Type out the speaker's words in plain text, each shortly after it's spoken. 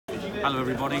Hello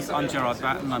everybody, I'm Gerard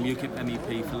Batten, I'm UKIP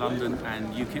MEP for London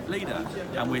and UKIP leader,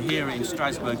 and we're here in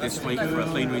Strasbourg this week for a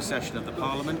plenary session of the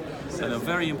Parliament, and a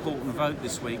very important vote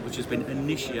this week which has been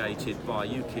initiated by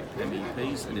UKIP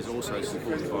MEPs and is also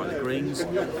supported by the Greens,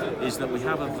 is that we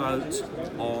have a vote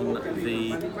on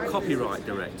the copyright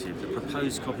directive, the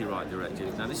proposed copyright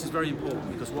directive. Now this is very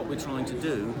important because what we're trying to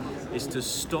do is to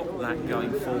stop that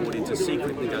going forward into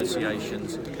secret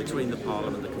negotiations between the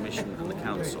Parliament, the Commission and the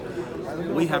Council.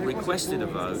 We have requested a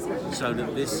vote so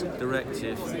that this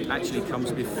directive actually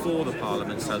comes before the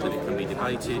Parliament so that it can be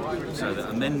debated, so that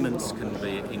amendments can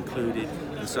be included,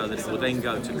 and so that it will then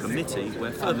go to committee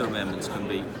where further amendments can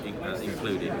be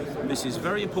included. This is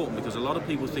very important because a lot of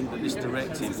people think that this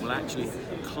directive will actually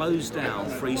close down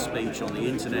free speech on the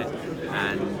internet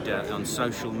and on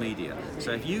social media.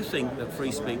 So if you think that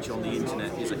free speech on the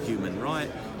internet is a human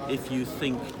right, if you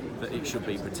think that it should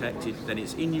be protected, then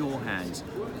it's in your hands.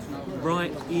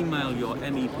 Email your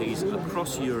MEPs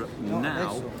across Europe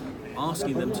now,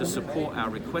 asking them to support our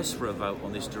request for a vote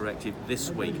on this directive this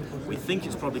week. We think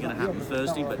it's probably going to happen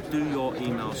Thursday, but do your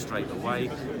email straight away.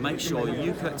 Make sure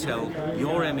you can tell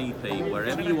your MEP,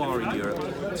 wherever you are in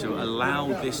Europe, to allow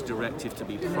this directive to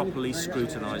be properly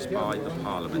scrutinised by the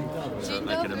Parliament, so that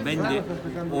they can amend it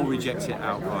or reject it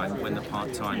outright when the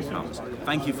time comes.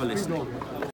 Thank you for listening.